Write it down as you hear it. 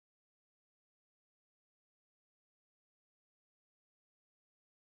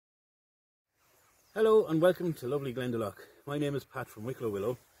Hello and welcome to lovely Glendalough. My name is Pat from Wicklow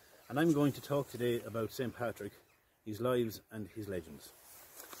Willow and I'm going to talk today about St. Patrick, his lives and his legends.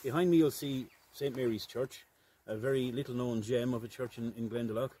 Behind me you'll see St. Mary's Church, a very little known gem of a church in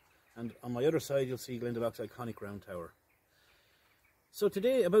Glendalough, and on my other side you'll see Glendalough's iconic round tower. So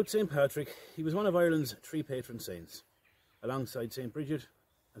today about St. Patrick, he was one of Ireland's three patron saints, alongside St. Bridget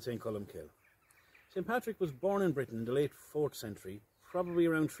and St. Columcille. St. Patrick was born in Britain in the late 4th century, probably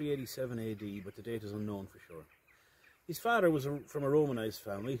around 387 AD, but the date is unknown for sure. His father was from a Romanised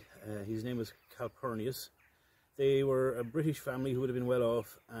family. His name was Calpurnius. They were a British family who would have been well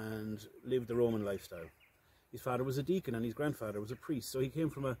off and lived the Roman lifestyle. His father was a deacon and his grandfather was a priest, so he came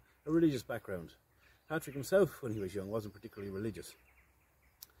from a religious background. Patrick himself, when he was young, wasn't particularly religious.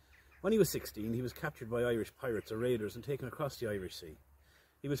 When he was 16, he was captured by Irish pirates or raiders and taken across the Irish Sea.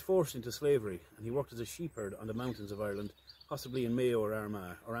 He was forced into slavery and he worked as a shepherd on the mountains of Ireland, possibly in Mayo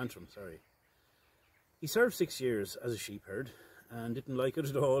or Antrim. He served 6 years as a shepherd and didn't like it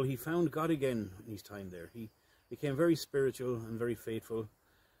at all. He found God again in his time there. He became very spiritual and very faithful,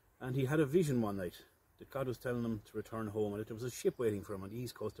 and he had a vision one night that God was telling him to return home and that there was a ship waiting for him on the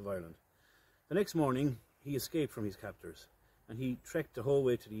east coast of Ireland. The next morning he escaped from his captors and he trekked the whole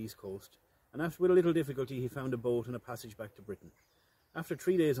way to the east coast, and after with a little difficulty he found a boat and a passage back to Britain. After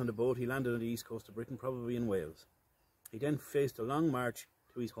 3 days on the boat, he landed on the east coast of Britain, probably in Wales. He then faced a long march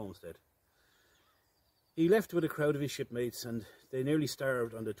to his homestead. He left with a crowd of his shipmates and they nearly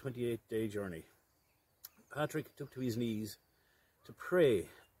starved on the 28-day journey. Patrick took to his knees to pray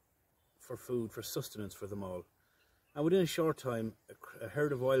for food, for sustenance for them all. And within a short time, a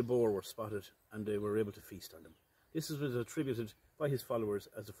herd of wild boar were spotted and they were able to feast on them. This was attributed by his followers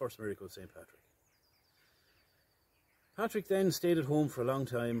as the first miracle of St. Patrick. Patrick then stayed at home for a long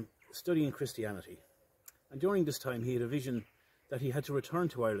time, studying Christianity. And during this time he had a vision that he had to return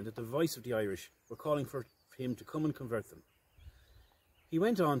to Ireland, that the voice of the Irish were calling for him to come and convert them. He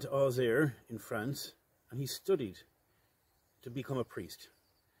went on to Auxerre in France and he studied to become a priest.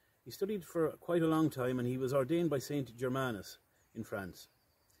 He studied for quite a long time and he was ordained by St. Germanus in France.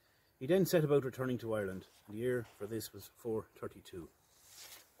 He then set about returning to Ireland, and the year for this was 432.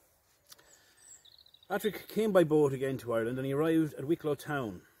 Patrick came by boat again to Ireland and he arrived at Wicklow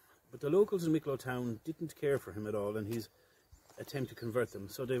town. But the locals in Wicklow town didn't care for him at all and his attempt to convert them,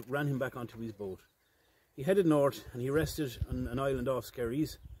 so they ran him back onto his boat. He headed north and he rested on an island off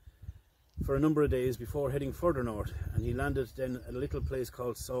Skerries for a number of days before heading further north, and he landed then at a little place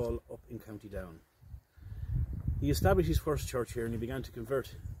called Saul up in County Down. He established his first church here and he began to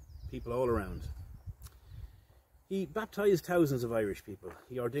convert people all around. He baptised thousands of Irish people.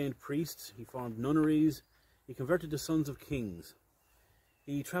 He ordained priests, he formed nunneries, he converted the sons of kings.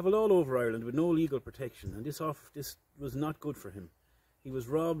 He travelled all over Ireland with no legal protection, and this was not good for him. He was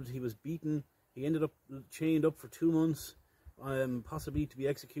robbed, he was beaten, he ended up chained up for 2 months, possibly to be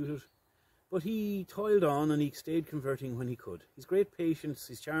executed. But he toiled on and he stayed converting when he could. His great patience,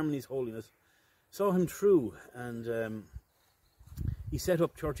 his charm and his holiness saw him through, and he set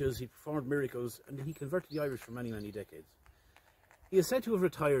up churches, he performed miracles, and he converted the Irish for many, many decades. He is said to have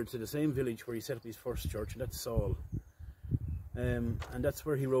retired to the same village where he set up his first church, and that's Saul. And that's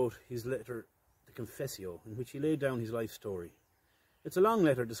where he wrote his letter, the Confessio, in which he laid down his life story. It's a long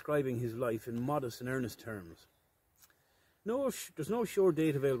letter describing his life in modest and earnest terms. There's no sure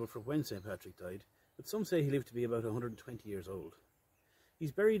date available for when St. Patrick died, but some say he lived to be about 120 years old.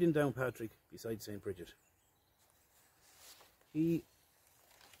 He's buried in Downpatrick beside St. Bridget. He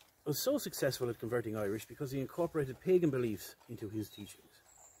was so successful at converting Irish because he incorporated pagan beliefs into his teachings.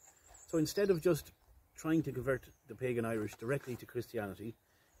 So instead of just trying to convert the pagan Irish directly to Christianity,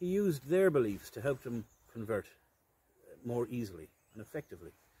 he used their beliefs to help them convert more easily and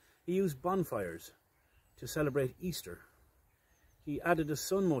effectively. He used bonfires to celebrate Easter. He added a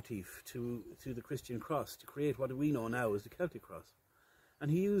sun motif to the Christian cross to create what we know now as the Celtic cross.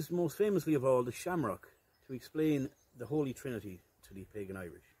 And he used, most famously of all, the shamrock to explain the Holy Trinity to the pagan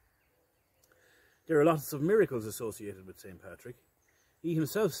Irish. There are lots of miracles associated with St. Patrick. He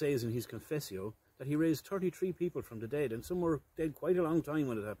himself says in his Confessio that he raised 33 people from the dead, and some were dead quite a long time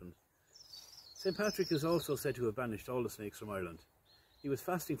when it happened. St. Patrick is also said to have banished all the snakes from Ireland. He was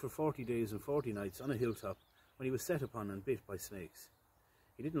fasting for 40 days and 40 nights on a hilltop when he was set upon and bit by snakes.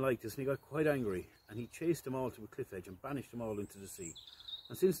 He didn't like this and he got quite angry, and he chased them all to a cliff edge and banished them all into the sea.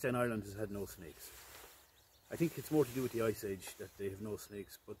 And since then Ireland has had no snakes. I think it's more to do with the Ice Age that they have no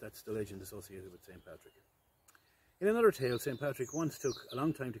snakes, but that's the legend associated with St. Patrick. In another tale, St. Patrick once took a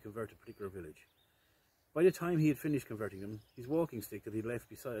long time to convert a particular village. By the time he had finished converting them, his walking stick that he'd left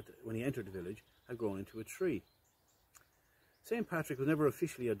beside when he entered the village had grown into a tree. St. Patrick was never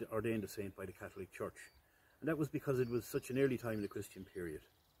officially ordained a saint by the Catholic Church, and that was because it was such an early time in the Christian period.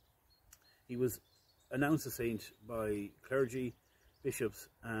 He was announced a saint by clergy, bishops,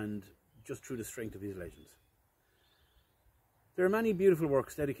 and just through the strength of his legends. There are many beautiful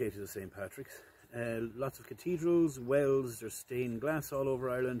works dedicated to St. Patrick's. Lots of cathedrals, wells, there's stained glass all over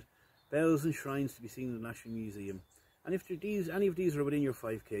Ireland, bells and shrines to be seen in the National Museum. And if any of these are within your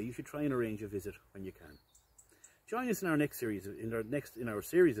 5k, you should try and arrange a visit when you can. Join us in our next series, in our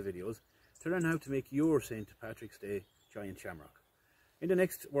series of videos, to learn how to make your St. Patrick's Day giant shamrock. In the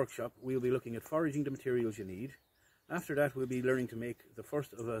next workshop, we'll be looking at foraging the materials you need. After that, we'll be learning to make the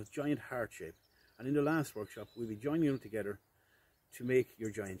first of a giant heart shape. And in the last workshop, we'll be joining them together to make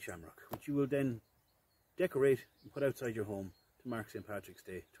your giant shamrock, which you will then decorate and put outside your home to mark St. Patrick's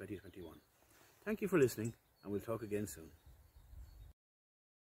Day 2021. Thank you for listening, and we'll talk again soon.